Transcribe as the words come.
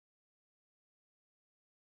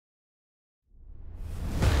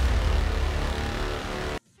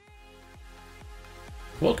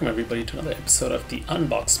Welcome everybody to another episode of the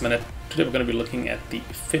Unbox Minute. Today we're going to be looking at the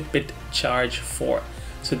Fitbit Charge 4.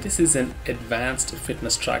 So this is an advanced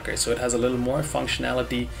fitness tracker, so it has a little more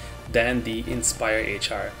functionality than the Inspire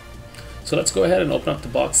HR. So let's go ahead and open up the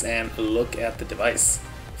box and look at the device.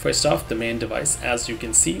 First off, the main device. As you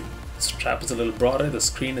can see, the strap is a little broader, the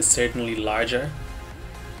screen is certainly larger.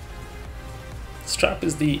 The strap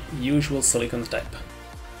is the usual silicone type.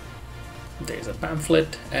 There's a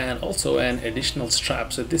pamphlet and also an additional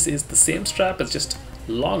strap. So this is the same strap, it's just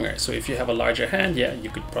longer. So if you have a larger hand, yeah, you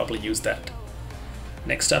could probably use that.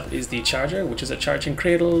 Next up is the charger, which is a charging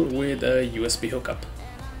cradle with a USB hookup.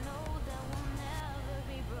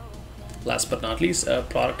 Last but not least, a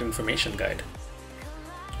product information guide.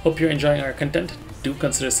 Hope you're enjoying our content. Do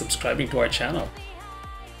consider subscribing to our channel.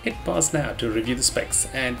 Hit pause now to review the specs,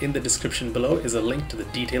 and in the description below is a link to the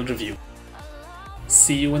detailed review.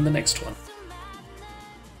 See you in the next one.